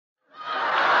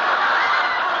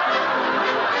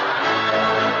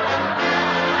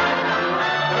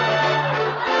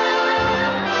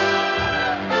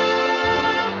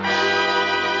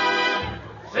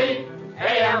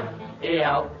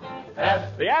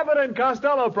Abbott and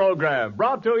Costello program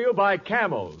brought to you by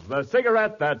Camels, the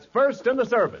cigarette that's first in the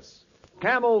service.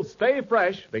 Camels stay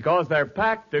fresh because they're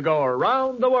packed to go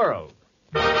around the world.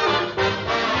 Listen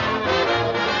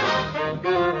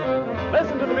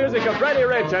to the music of Freddie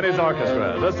Rich and his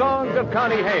orchestra, the songs of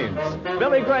Connie Haynes,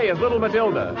 Billy Gray as Little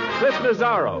Matilda, Cliff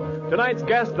Nazaro, tonight's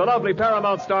guest, the lovely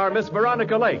Paramount star Miss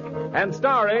Veronica Lake, and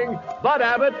starring Bud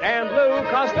Abbott and Lou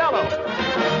Costello.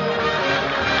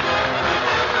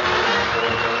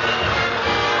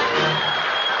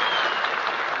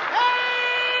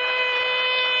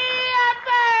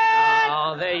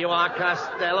 There you are,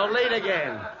 Costello. Late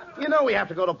again. You know we have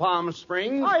to go to Palm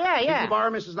Springs. Oh, yeah. Did you borrow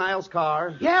Mrs. Niles'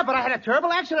 car? Yeah, but I had a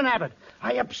terrible accident, Abbott.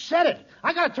 I upset it.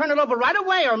 I gotta turn it over right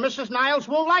away or Mrs. Niles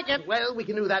won't like it. Well, we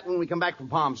can do that when we come back from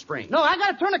Palm Springs. No, I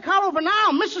gotta turn the car over now.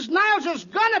 Mrs. Niles is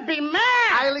gonna be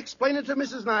mad. I'll explain it to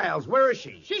Mrs. Niles. Where is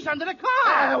she? She's under the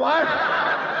car. What?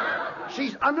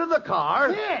 She's under the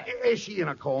car? Yeah. Is she in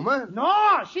a coma?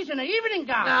 No, she's in an evening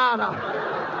gown. No.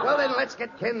 Well, then let's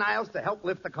get Ken Niles to help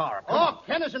lift the car up. Oh,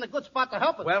 Ken is in a good spot to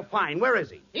help us. Well, fine. Where is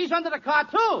he? He's under the car,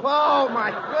 too. Oh,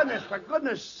 my goodness. For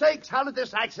goodness sakes, how did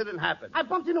this accident happen? I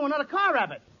bumped into another car,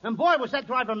 Abbott. And boy, was that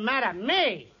driver mad at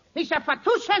me. He said, for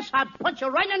 2 cents, I'd punch you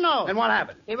right in the nose. And what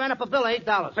happened? He ran up a bill of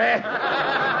 $8.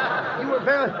 You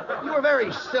were very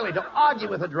silly to argue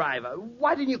with a driver.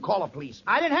 Why didn't you call a policeman?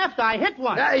 I didn't have to. I hit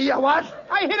one. What?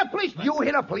 I hit a policeman. You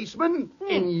hit a policeman?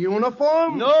 In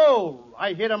uniform? No.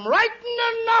 I hit him right in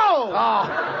the nose.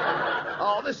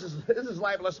 Oh, this is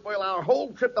liable to spoil our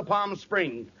whole trip to Palm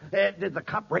Springs. Did the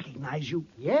cop recognize you?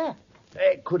 Yeah.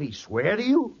 Could he swear to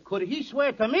you? Could he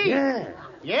swear to me? Yeah.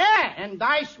 Yeah, and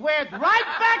I swear right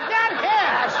back at him.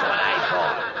 That's what I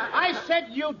thought. I said,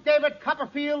 you David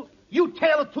Copperfield, you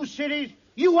Tale of Two Cities,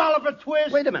 you Oliver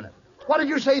Twist. Wait a minute. What did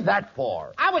you say that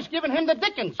for? I was giving him the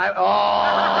Dickens.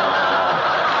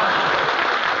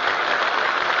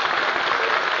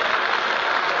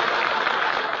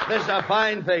 This is a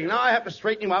fine thing. Now I have to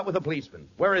straighten him out with a policeman.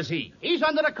 Where is he? He's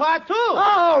under the car, too.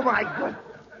 Oh, my God.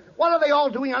 What are they all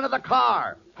doing under the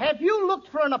car? Have you looked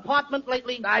for an apartment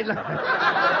lately? Wait a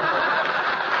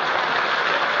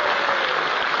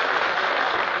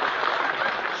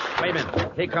minute.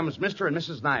 Here comes Mr. and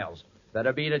Mrs. Niles.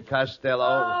 Better beat it, Costello.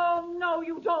 Oh, no,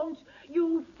 you don't.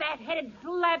 You fat-headed,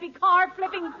 flabby,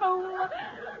 car-flipping fool.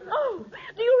 Oh,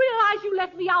 do you realize you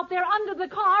left me out there under the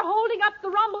car holding up the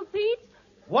rumble seats?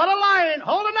 What a line,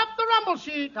 holding up the rumble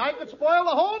sheet. I could spoil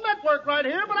the whole network right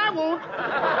here, but I won't.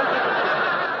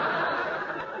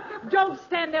 Don't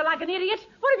stand there like an idiot.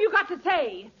 What have you got to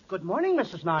say? Good morning,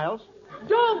 Mrs. Niles.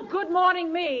 Don't good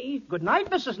morning me. Good night,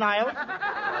 Mrs. Niles.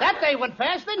 That day went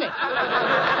fast, didn't it?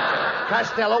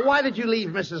 Costello, why did you leave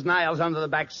Mrs. Niles under the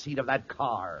back seat of that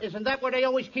car? Isn't that where they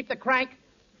always keep the crank?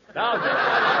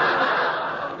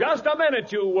 Now, just a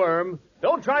minute, you worm.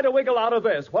 Don't try to wiggle out of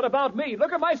this. What about me?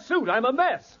 Look at my suit. I'm a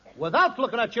mess. Without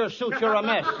looking at your suit, you're a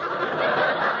mess.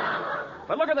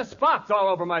 But look at the spots all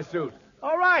over my suit.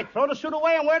 All right, throw the suit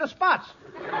away and wear the spots.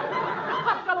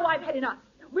 Costello, I've had enough.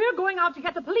 We're going out to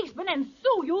get the policeman and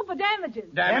sue you for damages.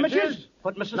 Damages?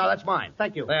 But Mrs. No, that's mine.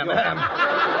 Thank you.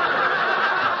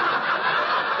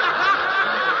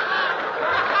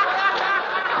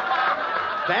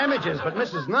 Damages, but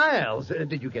Mrs. Niles,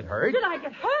 did you get hurt? Did I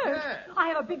get hurt? Yeah. I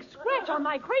have a big scratch on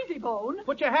my crazy bone.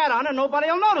 Put your hat on and nobody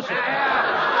will notice it.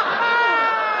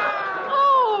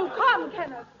 Oh, come,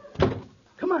 Kenneth.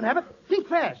 Come on, Abbott. Think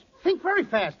fast. Think very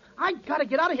fast. I gotta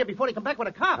get out of here before they come back with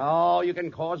a cop. Oh, you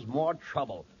can cause more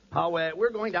trouble.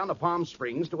 We're going down to Palm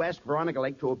Springs to ask Veronica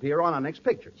Lake to appear on our next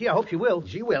picture. Gee, I hope she will.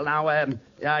 She will. Now,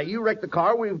 you wrecked the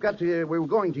car we're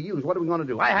going to use. What are we going to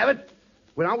do? I have it.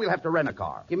 Well, now we'll have to rent a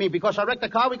car. You mean because I wrecked the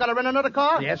car, we gotta rent another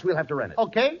car? Yes, we'll have to rent it.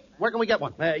 Okay. Where can we get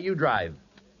one? You drive.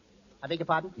 I beg your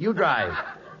pardon? You drive.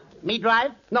 Me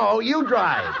drive? No, you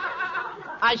drive.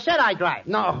 I said I drive.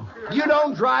 No, you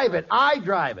don't drive it. I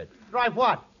drive it. Drive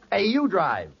what? You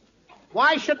drive.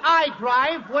 Why should I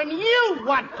drive when you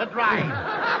want to drive?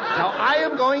 Now, I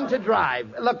am going to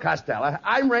drive. Look, Costello,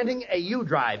 I'm renting a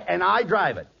U-Drive, and I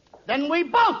drive it. Then we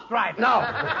both drive it. No.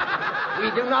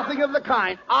 We do nothing of the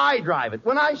kind. I drive it.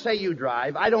 When I say you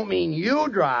drive, I don't mean you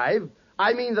drive.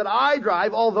 I mean that I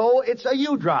drive, although it's a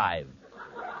U-Drive.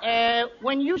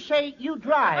 When you say you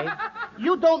drive,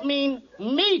 you don't mean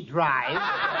me drive.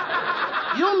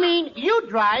 You mean you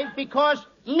drive because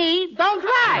me don't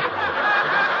drive.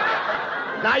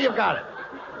 Now you've got it.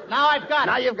 Now I've got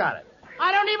it. Now you've got it.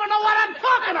 I don't even know what I'm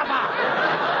talking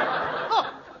about. Look.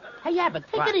 Hey, Abbott,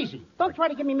 take it easy. Don't try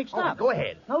to get me mixed up. Go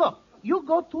ahead. Now, look. You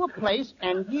go to a place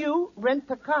and you rent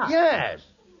a car. Yes.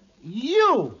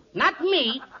 You, not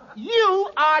me.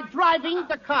 You are driving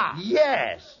the car.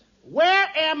 Yes. Where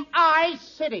am I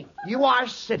sitting? You are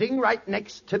sitting right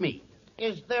next to me.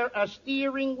 Is there a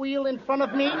steering wheel in front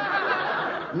of me?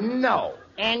 No.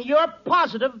 And you're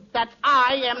positive that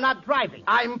I am not driving?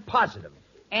 I'm positive.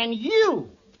 And you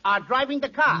are driving the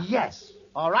car? Yes.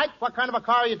 All right. What kind of a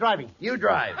car are you driving? You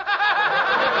drive. All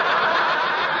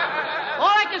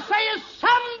I can say is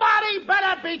somebody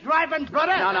better be driving,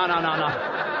 brother. No.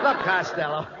 Look,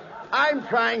 Costello, I'm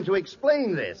trying to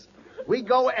explain this. We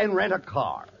go and rent a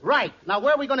car. Right. Now,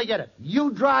 where are we going to get it?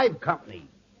 You drive company.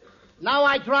 Now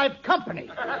I drive company.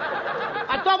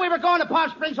 I thought we were going to Palm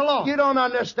Springs alone. You don't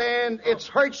understand. It's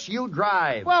Hertz you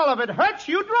drive. Well, if it hurts,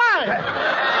 you drive.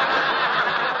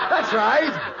 That's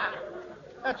right.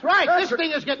 That's right. This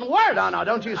thing is getting worse. No,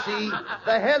 don't you see?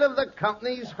 The head of the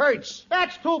company's Hertz.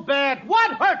 That's too bad.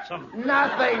 What hurts him?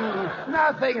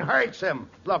 Nothing hurts him.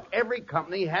 Look, every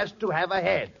company has to have a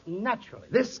head. Naturally.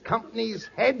 This company's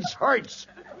head's Hertz.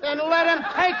 Then let him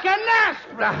take a nap.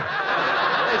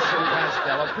 Listen,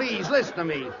 Costello, please listen to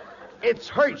me. It's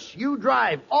Hertz you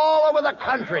drive all over the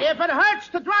country. If it hurts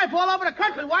to drive all over the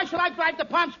country, why should I drive to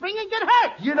Palm Springs and get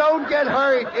hurt? You don't get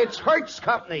hurt. It's Hertz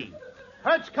Company.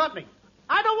 Hertz Company.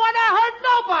 I don't want to hurt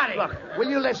nobody. Look, will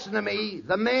you listen to me?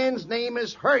 The man's name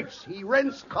is Hertz. He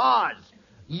rents cars.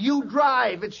 You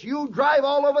drive. It's you drive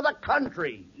all over the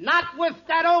country. Not with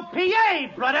that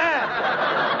OPA, brother.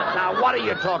 Now, what are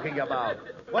you talking about?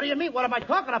 What do you mean? What am I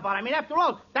talking about? I mean, after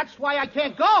all, that's why I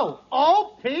can't go.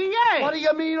 OPA. What do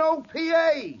you mean,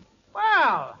 OPA?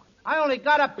 Well, I only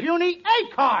got a puny A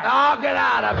card. Oh, get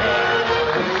out of here.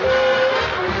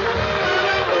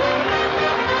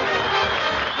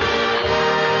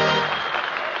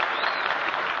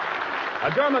 A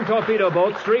German torpedo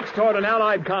boat streaks toward an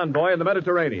Allied convoy in the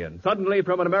Mediterranean. Suddenly,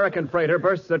 from an American freighter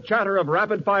bursts a chatter of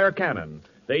rapid-fire cannon.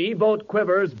 The E-boat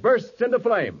quivers, bursts into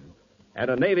flame. And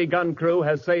a Navy gun crew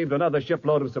has saved another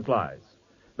shipload of supplies.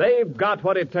 They've got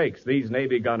what it takes, these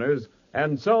Navy gunners,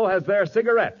 and so has their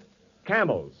cigarette.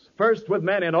 Camels, first with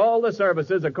men in all the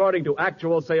services according to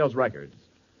actual sales records.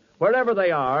 Wherever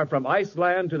they are, from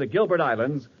Iceland to the Gilbert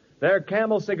Islands, their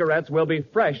Camel cigarettes will be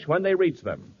fresh when they reach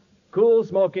them. Cool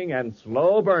smoking and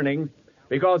slow burning,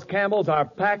 because Camels are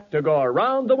packed to go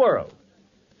around the world.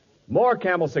 More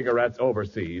Camel cigarettes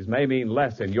overseas may mean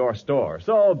less in your store,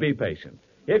 so be patient.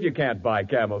 If you can't buy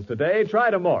Camels today, try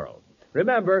tomorrow.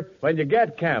 Remember, when you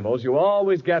get Camels, you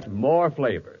always get more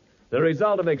flavor, the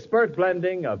result of expert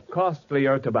blending of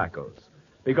costlier tobaccos.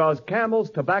 Because Camel's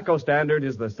tobacco standard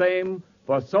is the same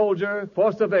for soldier,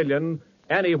 for civilian,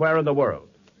 anywhere in the world.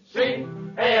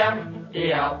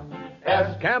 C-A-M-E-L.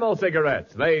 Camel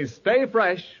cigarettes. They stay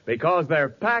fresh because they're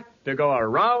packed to go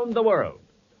around the world.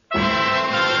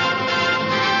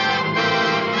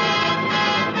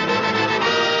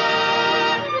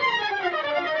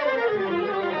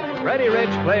 Freddie Rich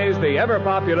plays the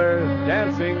ever-popular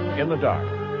Dancing in the Dark.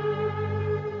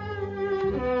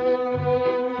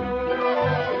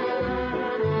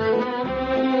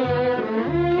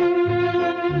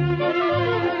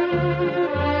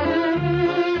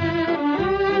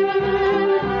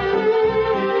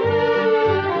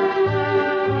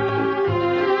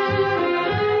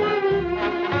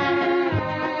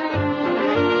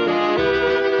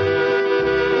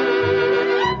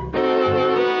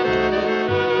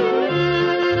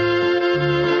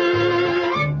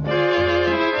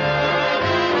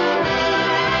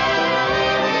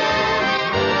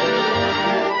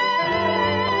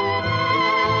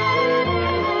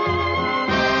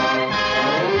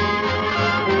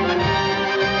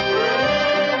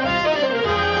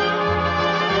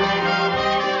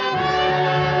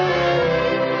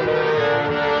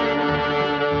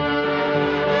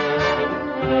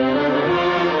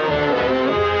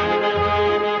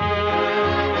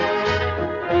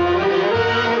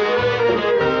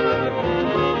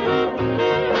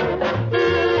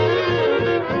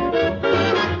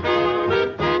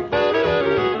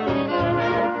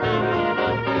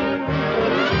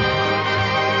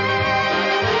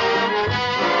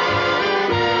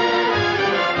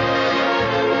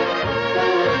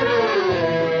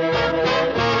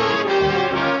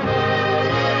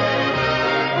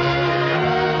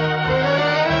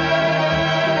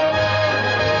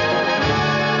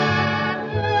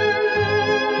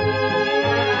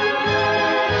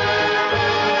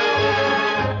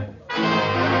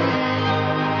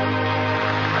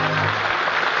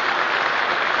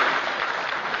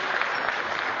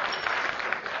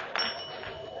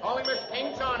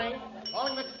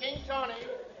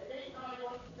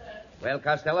 Well,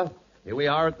 Costello, here we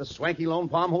are at the swanky Lone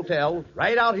Palm Hotel,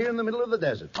 right out here in the middle of the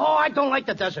desert. Oh, I don't like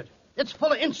the desert. It's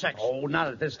full of insects. Oh, not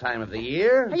at this time of the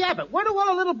year. Hey, Abbott, where do all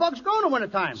the little bugs go in the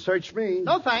wintertime? Search me.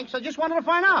 No, thanks. I just wanted to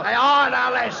find out. Hey, oh,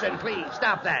 now listen, please.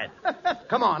 Stop that.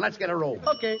 Come on, let's get a room.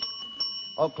 Okay.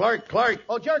 Oh, clerk.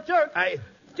 Oh, jerk.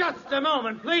 Just a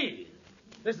moment, please.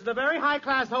 This is a very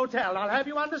high-class hotel. I'll have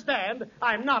you understand,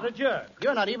 I'm not a jerk.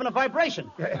 You're not even a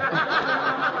vibration.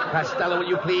 Costello, will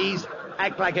you please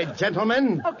act like a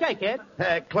gentleman? Okay, kid.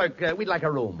 Clerk, we'd like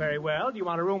a room. Very well. Do you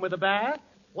want a room with a bath?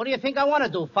 What do you think I want to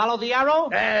do? Follow the arrow?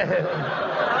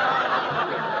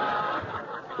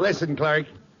 Listen, clerk.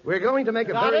 We're going to make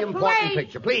a very important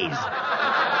picture. Please.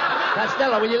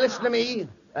 Costello, will you listen to me?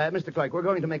 Mr. Clerk, we're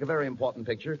going to make a very important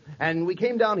picture, and we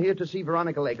came down here to see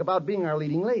Veronica Lake about being our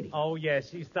leading lady. Oh, yes,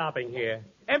 she's stopping here.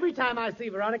 Every time I see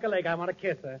Veronica Lake, I want to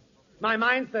kiss her. My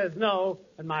mind says no,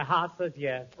 and my heart says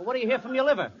yes. Well, what do you hear from your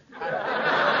liver?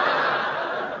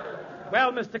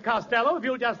 Well, Mr. Costello, if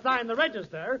you'll just sign the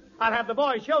register, I'll have the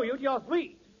boy show you to your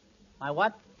suite. My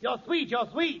what? Your suite.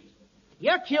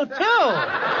 You're cute, too.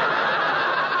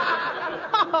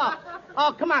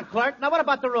 Oh, come on, clerk. Now, what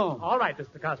about the room? All right,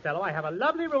 Mr. Costello, I have a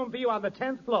lovely room for you on the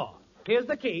 10th floor. Here's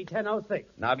the key, 1006.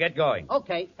 Now get going.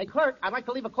 Okay. Hey, clerk, I'd like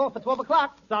to leave a call for 12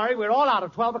 o'clock. Sorry, we're all out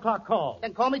of 12 o'clock calls.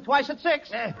 Then call me twice at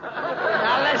 6.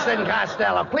 Now listen,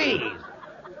 Costello, please.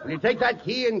 Will you take that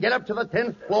key and get up to the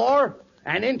 10th floor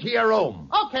and into your room?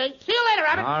 Okay. See you later,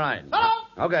 Abbott. All right.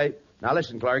 Hello? Okay. Now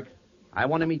listen, clerk. I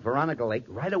want to meet Veronica Lake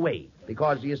right away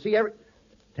because, you see,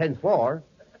 10th floor?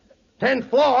 10th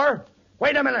floor?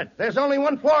 Wait a minute. There's only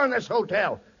one floor in this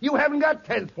hotel. You haven't got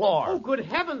 10th floor. Oh, good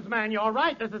heavens, man, you're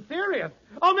right. This is serious.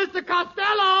 Oh, Mr.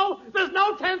 Costello, there's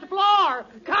no 10th floor.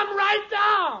 Come right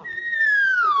down.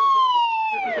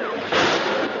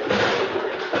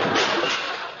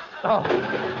 Oh.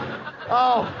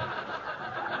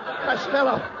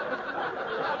 Costello.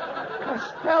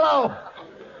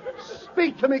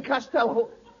 Speak to me, Costello.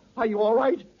 Are you all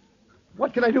right?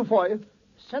 What can I do for you?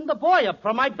 Send the boy up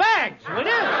for my bags, will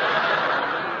you?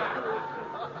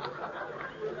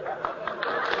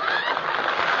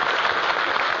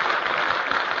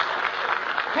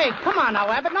 Hey, come on now,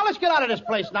 Abbott. Now, let's get out of this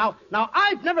place now. Now,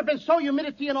 I've never been so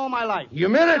humidity in all my life.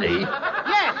 Humidity?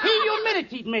 Yes, he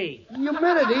humiditied me.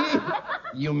 Humidity?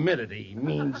 Humidity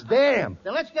means damn.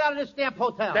 Then let's get out of this damn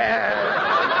hotel.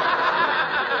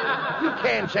 You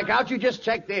can't check out. You just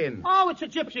checked in. Oh, it's a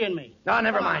gypsy in me. No,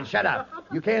 never mind. Shut up.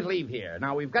 You can't leave here.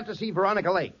 Now, we've got to see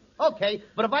Veronica Lake. Okay,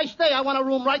 but if I stay, I want a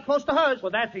room right close to hers.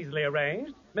 Well, that's easily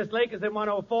arranged. Miss Lake is in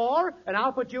 104, and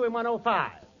I'll put you in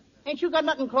 105. Ain't you got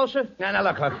nothing closer? Now,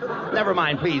 look. Never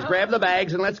mind. Please, grab the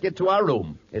bags and let's get to our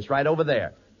room. It's right over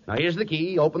there. Now, here's the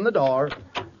key. Open the door.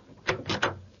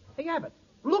 Hey, Abbott,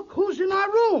 look who's in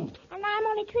our room. And I'm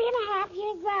only 3.5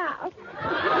 years old.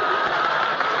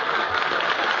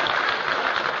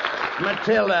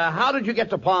 Matilda, how did you get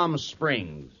to Palm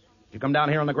Springs? Did you come down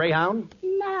here on the Greyhound?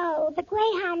 No, the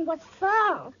Greyhound was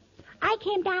full. I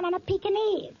came down on a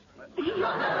Pekingese.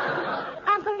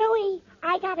 Uncle Louie,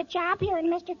 I got a job here in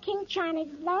Mr. King Charney's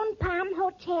Lone Palm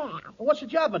Hotel. What's the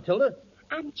job, Matilda?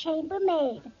 I'm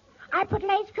chambermaid. I put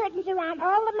lace curtains around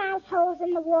all the mouse holes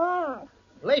in the wall.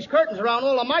 Lace curtains around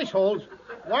all the mice holes.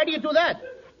 Why do you do that?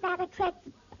 That attracts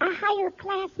a higher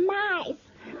class mice.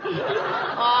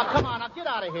 Oh, come on, now get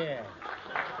out of here.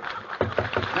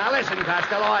 Now, listen,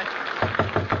 Costello,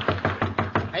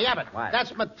 Hey, Abbott, What?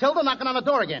 That's Matilda knocking on the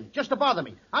door again, just to bother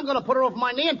me. I'm going to put her over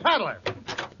my knee and paddle her.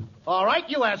 All right,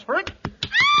 you asked for it.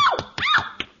 Ow! Ow!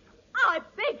 I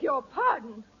beg your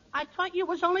pardon. I thought you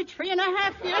was only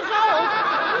 3.5 years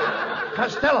old.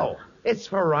 Costello, it's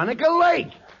Veronica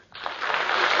Lake.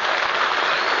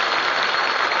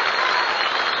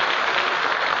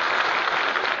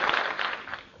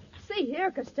 See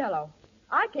here, Costello.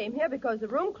 I came here because the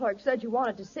room clerk said you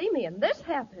wanted to see me, and this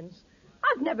happens.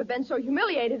 I've never been so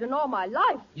humiliated in all my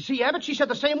life. You see, Abbott, she said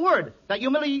the same word. That she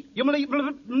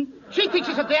thinks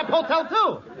it's a damn hotel,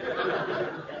 too.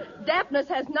 Dampness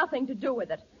has nothing to do with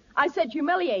it. I said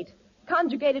humiliate,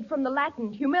 conjugated from the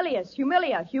Latin humilius,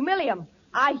 humilia, humilium.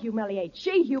 I humiliate,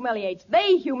 she humiliates,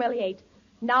 they humiliate.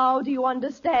 Now do you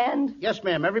understand? Yes,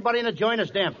 ma'am. Everybody in the joint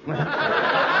is damp.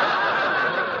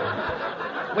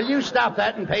 Will you stop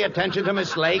that and pay attention to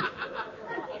Miss Lake?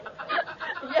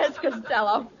 Yes,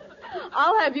 Costello.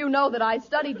 I'll have you know that I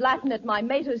studied Latin at my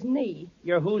mater's knee.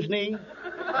 Your whose knee?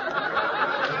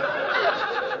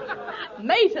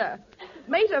 Mater.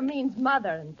 Mater means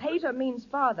mother, and pater means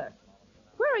father.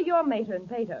 Where are your mater and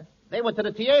pater? They went to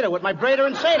the theater with my braider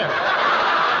and satyr.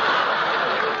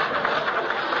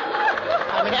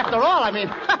 After all,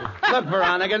 Look,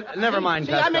 Veronica, never mind,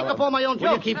 See, Costello. I make up all my own Will you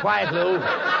jokes. keep quiet, Lou?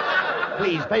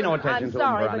 please, pay no attention I'm to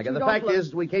sorry, him, but Veronica. you The don't fact look-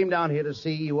 is, we came down here to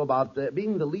see you about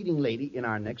being the leading lady in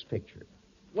our next picture.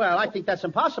 Well, I think that's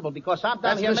impossible because I'm down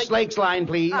That's here Miss Slake's line,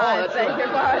 please. I beg your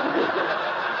pardon.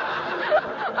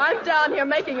 I'm down here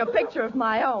making a picture of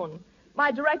my own.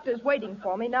 My director's waiting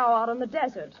for me now out on the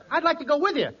desert. I'd like to go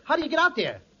with you. How do you get out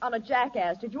there? On a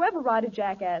jackass. Did you ever ride a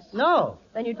jackass? No.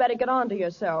 Then you'd better get on to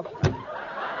yourself.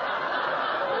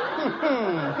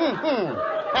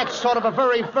 That's sort of a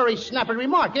very, very snappy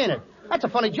remark, ain't it? That's a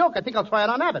funny joke. I think I'll try it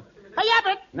on Abbott. Hey,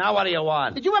 Abbott! Now what do you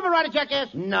want? Did you ever ride a jackass?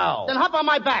 No. Then hop on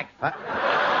my back. Uh,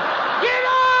 Get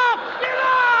off! Get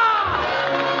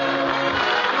off!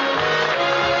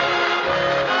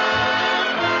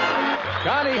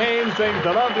 Connie Haynes sings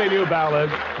the lovely new ballad,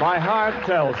 My Heart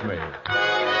Tells Me.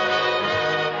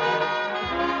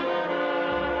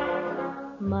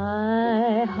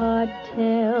 My heart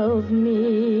tells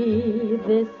me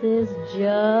this is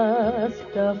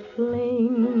just a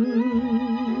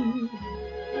fling.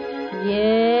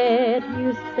 Yet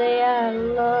you say our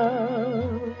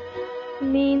love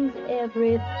means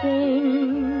everything.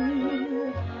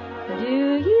 Do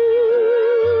you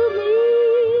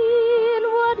mean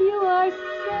what you are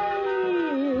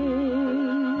saying?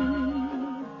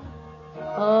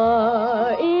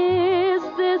 Or is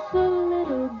this a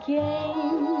little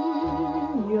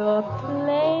game you're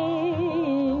playing?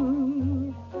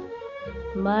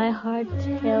 My heart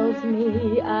tells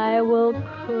me I will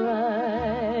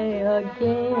cry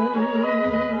again.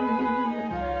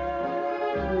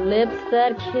 Lips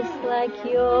that kiss like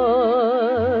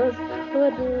yours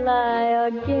could lie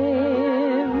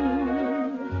again.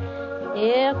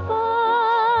 If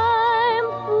I'm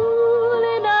fool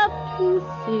enough to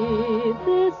see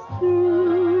this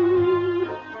through,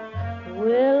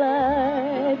 will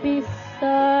I be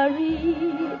sorry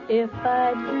if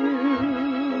I do?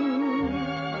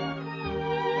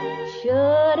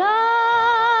 Should I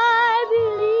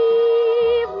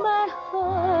believe my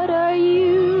heart or you?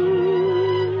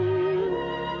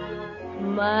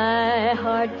 My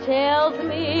heart tells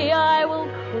me I will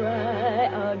cry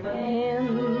again.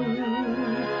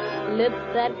 Lips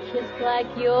that kiss like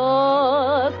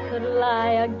yours could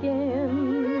lie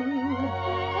again.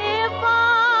 If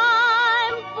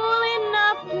I'm fool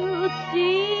enough to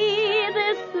see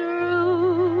this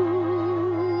through,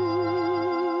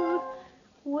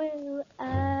 will I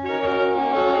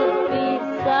be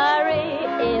sorry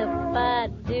if I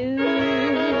do?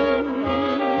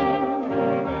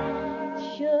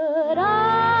 Should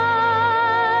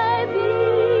I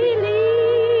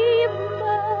believe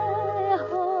my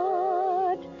heart or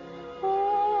you?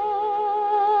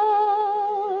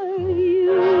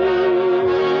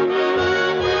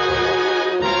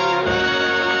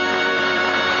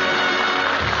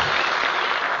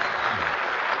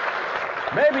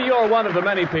 Maybe you're one of the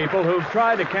many people who've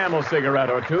tried a Camel cigarette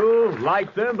or two,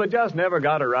 liked them, but just never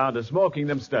got around to smoking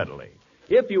them steadily.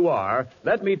 If you are,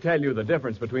 let me tell you the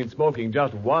difference between smoking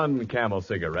just one Camel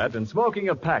cigarette and smoking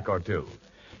a pack or two.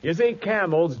 You see,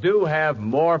 Camels do have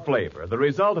more flavor, the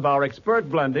result of our expert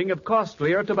blending of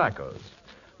costlier tobaccos.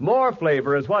 More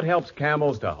flavor is what helps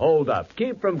Camels to hold up,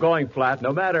 keep from going flat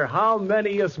no matter how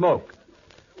many you smoke.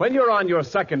 When you're on your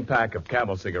second pack of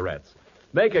Camel cigarettes,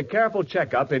 make a careful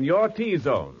checkup in your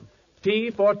T-zone. T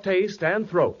for taste and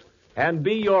throat. And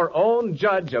be your own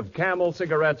judge of Camel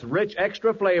cigarettes' rich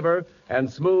extra flavor and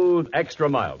smooth extra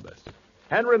mildness.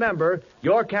 And remember,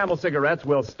 your Camel cigarettes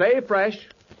will stay fresh,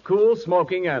 cool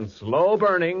smoking, and slow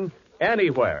burning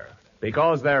anywhere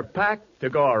because they're packed to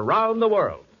go around the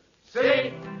world.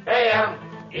 C-A-M-E-L-S.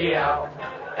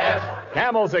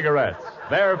 Camel cigarettes.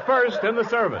 They're first in the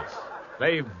service.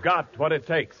 They've got what it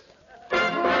takes.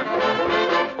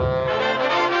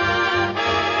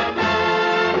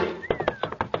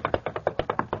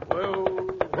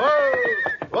 Whoa,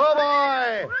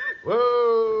 boy!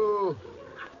 Whoa!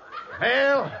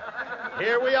 Well,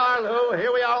 here we are, Lou.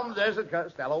 Here we are on the desert,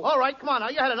 Costello. All right, come on now.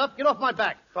 You had enough. Get off my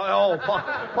back. Oh,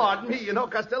 pardon me. You know,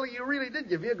 Costello, you really did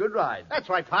give me a good ride. That's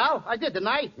right, pal. I did, didn't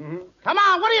I? Mm-hmm. Come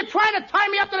on. What are you trying to tie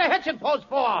me up to the hitching post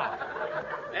for?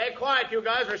 Hey, quiet, you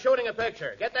guys. We're shooting a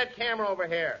picture. Get that camera over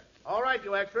here. All right,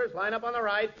 you extras. Line up on the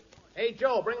right. Hey,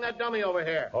 Joe, bring that dummy over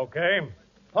here. Okay.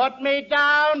 Put me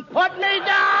down. Put me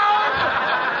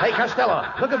down. Hey, Costello,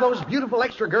 look at those beautiful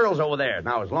extra girls over there.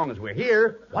 Now, as long as we're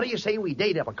here, what do you say we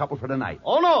date up a couple for tonight?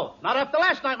 Oh, no. Not after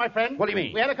last night, my friend. What do you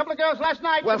mean? We had a couple of girls last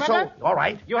night. Well, remember? all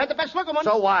right. You had the best looking one.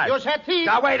 So what? Yours had teeth.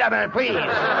 Now, wait a minute, please.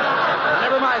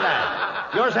 Never mind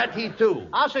that. Yours had teeth, too.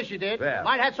 I'll say she did. Yeah.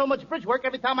 Mine had so much bridge work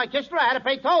every time I kissed her, I had to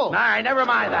pay toll. Nah, never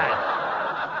mind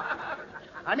that.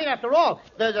 I mean, after all,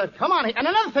 come on. And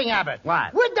another thing, Abbott.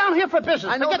 What? We're down here for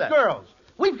business. I know to get that. girls.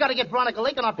 We've got to get Veronica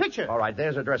Lake in our picture. All right,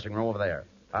 there's her dressing room over there.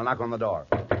 I'll knock on the door.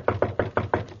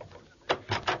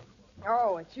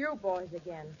 Oh, it's you boys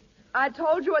again. I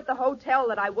told you at the hotel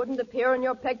that I wouldn't appear in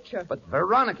your picture. But,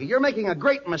 Veronica, you're making a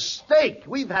great mistake.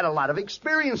 We've had a lot of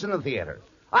experience in the theater.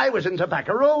 I was in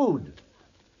Tobacco Road.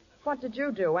 What did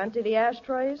you do, empty the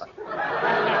ashtrays?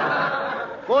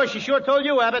 Boy, she sure told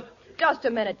you, Abbott. Just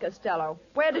a minute, Costello.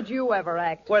 Where did you ever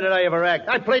act? Where did I ever act?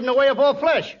 I played in The Way of All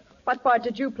Flesh. What part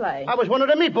did you play? I was one of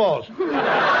the meatballs.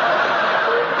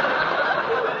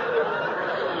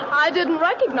 I didn't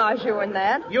recognize you in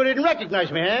that. You didn't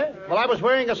recognize me, eh? Well, I was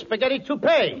wearing a spaghetti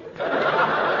toupee.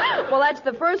 Well, that's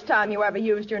the first time you ever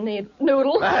used your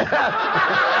noodle.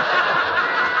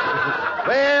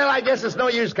 Well, I guess it's no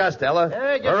use, Costello.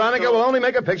 Veronica will only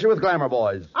make a picture with glamour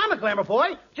boys. I'm a glamour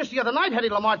boy. Just the other night, Hetty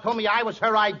Lamar told me I was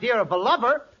her idea of a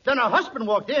lover. Then her husband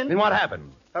walked in. And what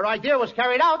happened? Her idea was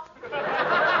carried out.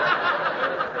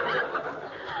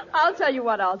 I'll tell you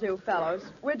what I'll do, fellows.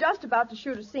 We're just about to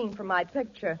shoot a scene from my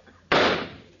picture.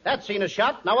 That scene is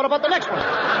shot. Now what about the next one?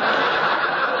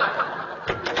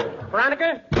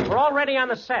 Veronica, we're already on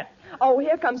the set. Oh,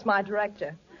 here comes my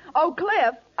director. Oh,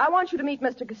 Cliff, I want you to meet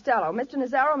Mr. Costello. Mr.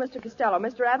 Nazaro, Mr. Costello.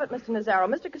 Mr. Abbott, Mr. Nazaro.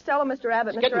 Mr. Costello, Mr.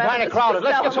 Abbott, Mr. It's getting Abbott. kind of crowded.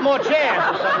 Let's get some more chairs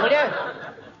or something, will you?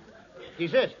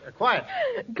 Jesus, quiet.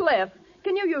 Cliff,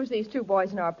 can you use these two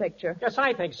boys in our picture? Yes,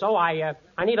 I think so. I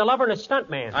need a lover and a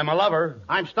stuntman. I'm a lover.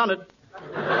 I'm stunted.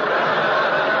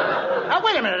 Now,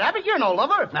 wait a minute, Abbott. You're no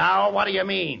lover. Now, what do you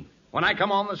mean? When I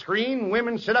come on the screen,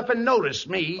 women sit up and notice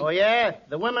me. Oh, yeah?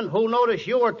 The women who notice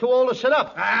you are too old to sit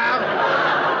up.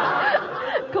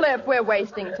 Cliff, we're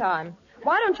wasting time.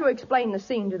 Why don't you explain the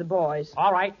scene to the boys?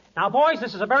 All right. Now, boys,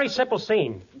 this is a very simple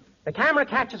scene. The camera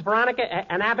catches Veronica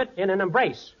and Abbott in an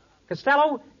embrace.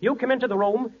 Costello, you come into the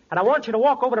room, and I want you to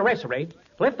walk over to Racerade,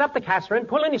 lift up the Catherine,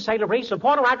 pull in your sailor brace, and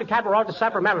point around the Cabot Road to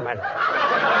Sapper Merriman.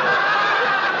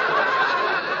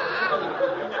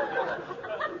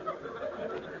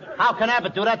 How can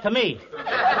Abbott do that to me?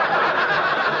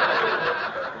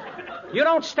 You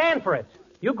don't stand for it.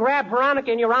 You grab Veronica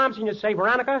in your arms and you say,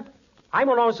 Veronica, I'm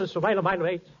on the surveillance by the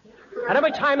way. And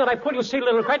every time that I pull you see a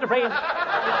little credit phrase,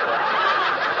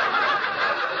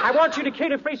 I want you to kill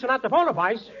the freeze and not the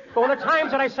bonafide. For the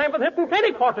times that I sang for the Hippo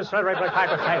Penny Port to celebrate my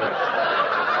Piper Sailor.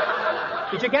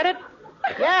 Did you get it?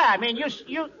 Yeah, I mean, you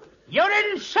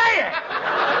didn't say it.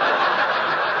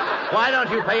 Why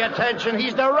don't you pay attention?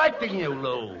 He's directing you,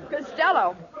 Lou.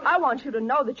 Costello, I want you to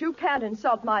know that you can't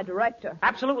insult my director.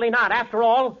 Absolutely not. After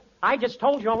all, I just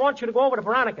told you I want you to go over to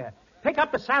Veronica. Pick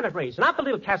up the Santa Breeze, not the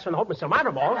little cast in the Hope Mr.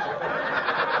 Minor Balls.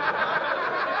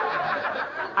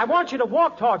 I want you to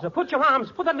walk towards her. Put your arms,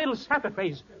 put that little Santa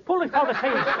Breeze, pull it for the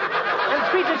scenes, and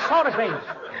squeeze his soda breeze.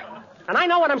 And I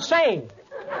know what I'm saying.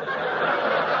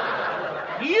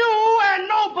 You and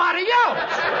nobody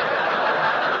else.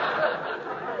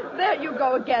 There you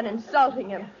go again, insulting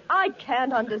him. I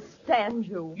can't understand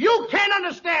you. You can't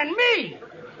understand me.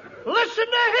 Listen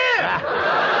to him.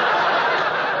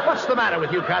 What's the matter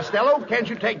with you, Costello? Can't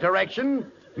you take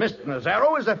direction? Mr.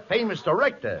 Nazaro is a famous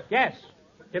director. Yes.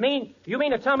 You mean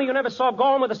to tell me you never saw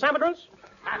Gorham with the Samadrons?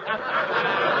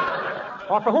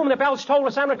 Or for whom the bells toll the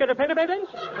Samadrons get a penny paintings?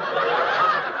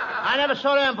 I never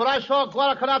saw them, but I saw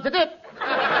Guadalcanal to dip.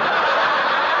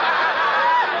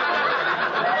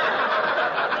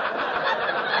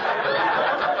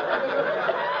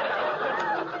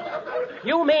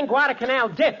 You mean Guadalcanal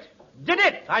dipped? Did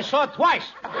it? I saw it twice.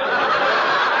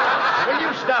 Will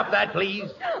you stop that, please?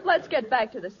 Let's get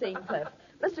back to the scene, Cliff.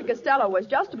 Mr. Costello was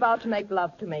just about to make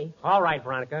love to me. All right,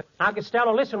 Veronica. Now,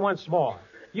 Costello, listen once more.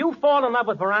 You fall in love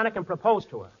with Veronica and propose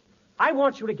to her. I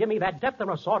want you to give me that depth and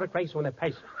assorted grace when they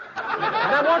pace. And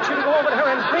I want you to go over to her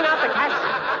and bring out the cats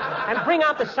and bring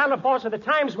out the Santa Force of the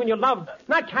times when you loved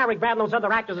not Cary Grant and those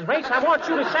other actors as race. I want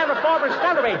you to Santa Barbara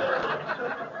celebrate.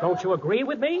 Don't you agree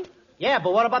with me? Yeah,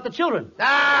 but what about the children?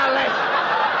 Listen.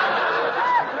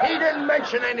 He didn't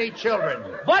mention any children.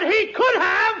 But he could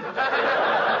have.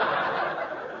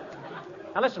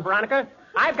 Now listen, Veronica,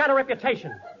 I've got a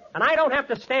reputation. And I don't have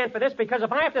to stand for this because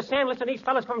if I have to stand, listen, these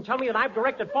fellas come and tell me that I've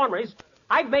directed formeries.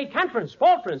 I've made Cantrons,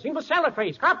 Baltrons, English salad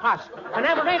trays, carpots, and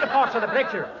amalgamated parts of the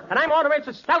picture. And I'm authorized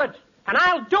to sell it. And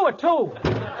I'll do it, too.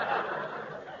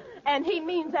 And he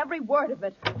means every word of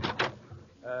it.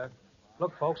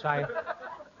 Look, folks, I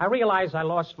realize I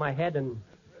lost my head, and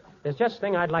there's just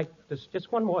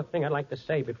one more thing I'd like to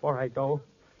say before I go.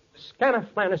 Scanner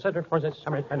Flanner Center for the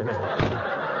summer tournament.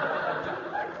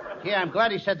 Yeah, I'm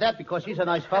glad he said that because he's a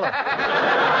nice fellow.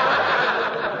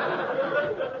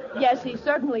 Yes, he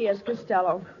certainly is,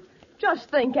 Costello.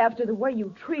 Just think, after the way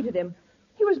you treated him,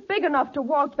 He was big enough to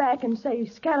walk back and say,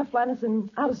 Scanaflanis and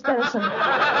Alistenison. And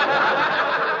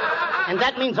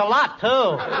that means a lot,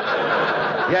 too.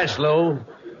 Yes, Lou.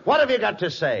 What have you got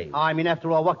to say? I mean, after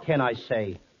all, what can I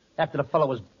say? After the fellow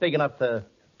was big enough to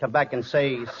come back and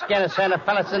say,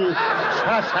 Scanaflanis.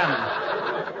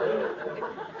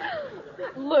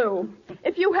 Lou,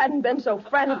 if you hadn't been so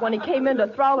frantic when he came into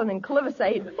Throwlin and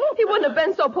Clivisade, he wouldn't have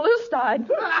been so pellucid.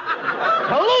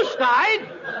 Pellucid?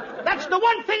 That's the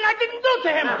one thing I didn't do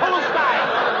to him, pellucid.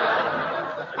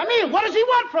 I mean, what does he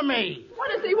want from me?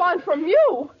 What does he want from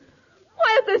you?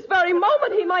 Why, at this very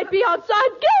moment, he might be outside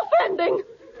gill-fending.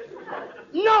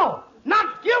 No,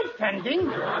 not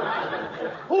gill-fending.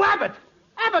 Who, Abbott?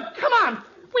 Abbott, come on.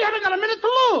 We haven't got a minute to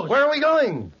lose. Where are we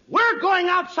going? We're going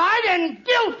outside and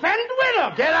gill-fend with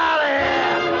him. Get out of here!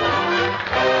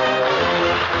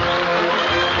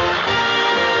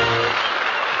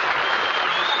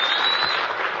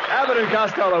 Abbott and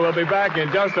Costello will be back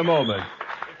in just a moment.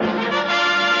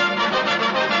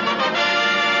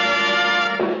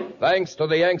 Thanks to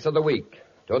the Yanks of the Week.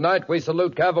 Tonight we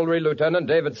salute Cavalry Lieutenant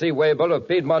David C. Weber of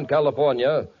Piedmont,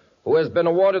 California, who has been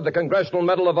awarded the Congressional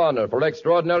Medal of Honor for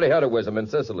extraordinary heroism in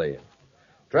Sicily.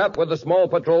 Trapped with a small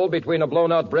patrol between a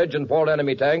blown-out bridge and 4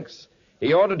 enemy tanks,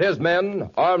 he ordered his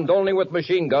men, armed only with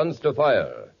machine guns, to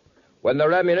fire. When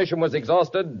their ammunition was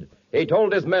exhausted, he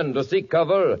told his men to seek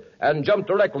cover and jump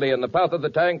directly in the path of the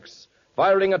tanks,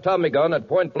 firing a Tommy gun at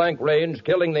point-blank range,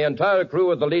 killing the entire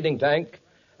crew of the leading tank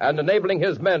and enabling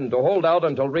his men to hold out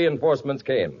until reinforcements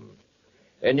came.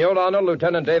 In your honor,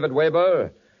 Lieutenant David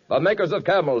Weber, the makers of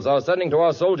Camels are sending to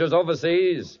our soldiers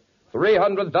overseas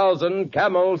 300,000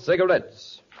 Camel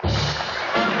cigarettes.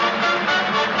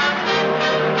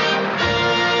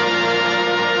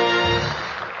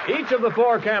 Each of the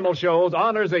 4 Camel shows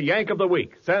honors a Yank of the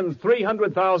Week, sends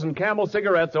 300,000 Camel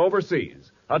cigarettes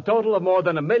overseas, a total of more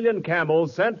than 1 million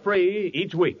Camels sent free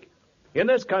each week. In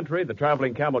this country, the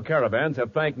traveling Camel caravans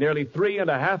have thanked nearly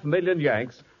 3.5 million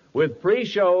Yanks with free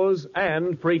shows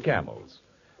and free Camels.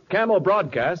 Camel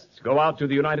broadcasts go out to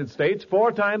the United States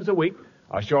 4 times a week,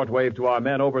 a shortwave to our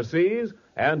men overseas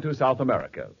and to South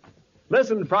America.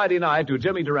 Listen Friday night to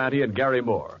Jimmy Durante and Gary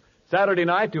Moore. Saturday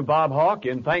night to Bob Hawke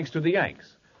in Thanks to the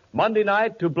Yanks. Monday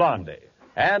night to Blondie.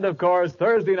 And, of course,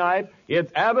 Thursday night,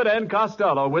 it's Abbott and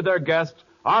Costello with their guest,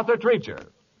 Arthur Treacher.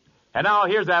 And now,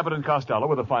 here's Abbott and Costello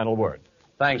with a final word.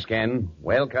 Thanks, Ken.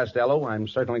 Well, Costello, I'm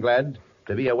certainly glad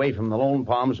to be away from the Lone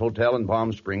Palms Hotel in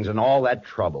Palm Springs and all that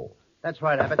trouble. That's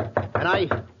right, Abbott. And I...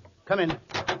 Come in.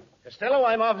 Costello,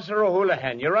 I'm Officer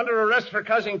O'Houlihan. You're under arrest for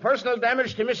causing personal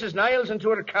damage to Mrs. Niles and to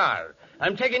her car.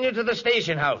 I'm taking you to the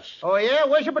station house. Oh, yeah?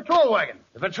 Where's your patrol wagon?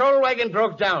 The patrol wagon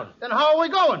broke down. Then how are we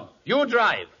going? You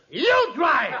drive. You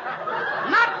drive!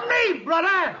 Not me,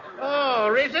 brother! Oh,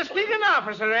 resisting an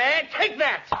officer, eh? Take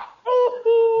that!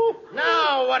 Ooh.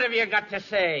 Now, what have you got to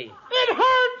say? It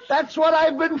hurts! That's what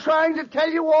I've been trying to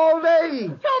tell you all day. Tell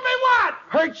me what?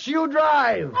 Hurts you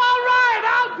drive. All right,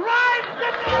 I'll drive.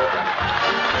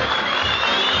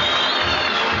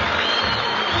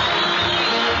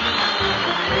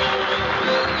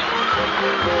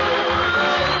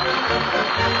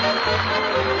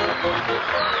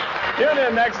 Tune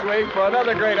in next week for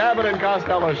another great Abbott and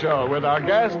Costello show with our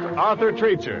guest, Arthur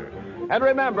Treacher. And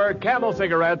remember, Camel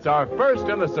cigarettes are first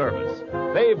in the service.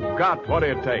 They've got what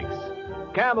it takes.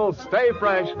 Camels stay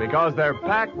fresh because they're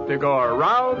packed to go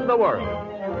around the world.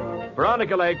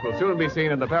 Veronica Lake will soon be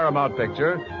seen in the Paramount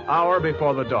picture, Hour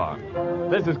Before the Dawn.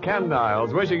 This is Ken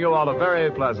Niles wishing you all a very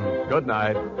pleasant good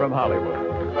night from Hollywood.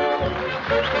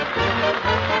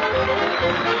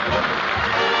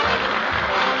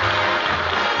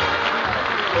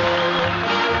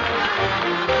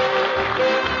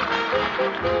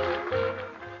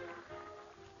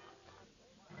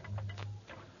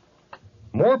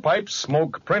 More pipes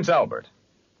smoke Prince Albert.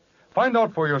 Find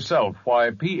out for yourself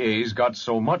why PA's got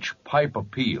so much pipe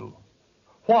appeal.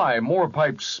 Why more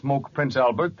pipes smoke Prince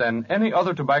Albert than any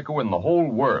other tobacco in the whole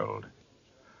world.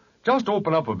 Just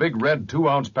open up a big red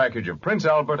 2-ounce package of Prince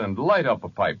Albert and light up a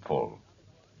pipe full.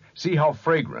 See how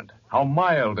fragrant, how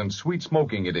mild and sweet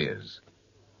smoking it is.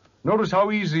 Notice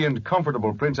how easy and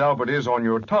comfortable Prince Albert is on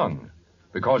your tongue,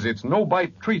 because it's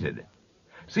no-bite treated.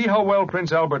 See how well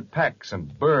Prince Albert packs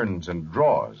and burns and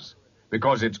draws,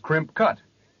 because it's crimp cut.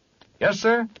 Yes,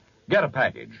 sir, get a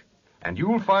package, and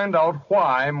you'll find out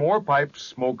why more pipes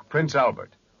smoke Prince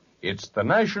Albert. It's the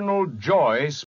national joy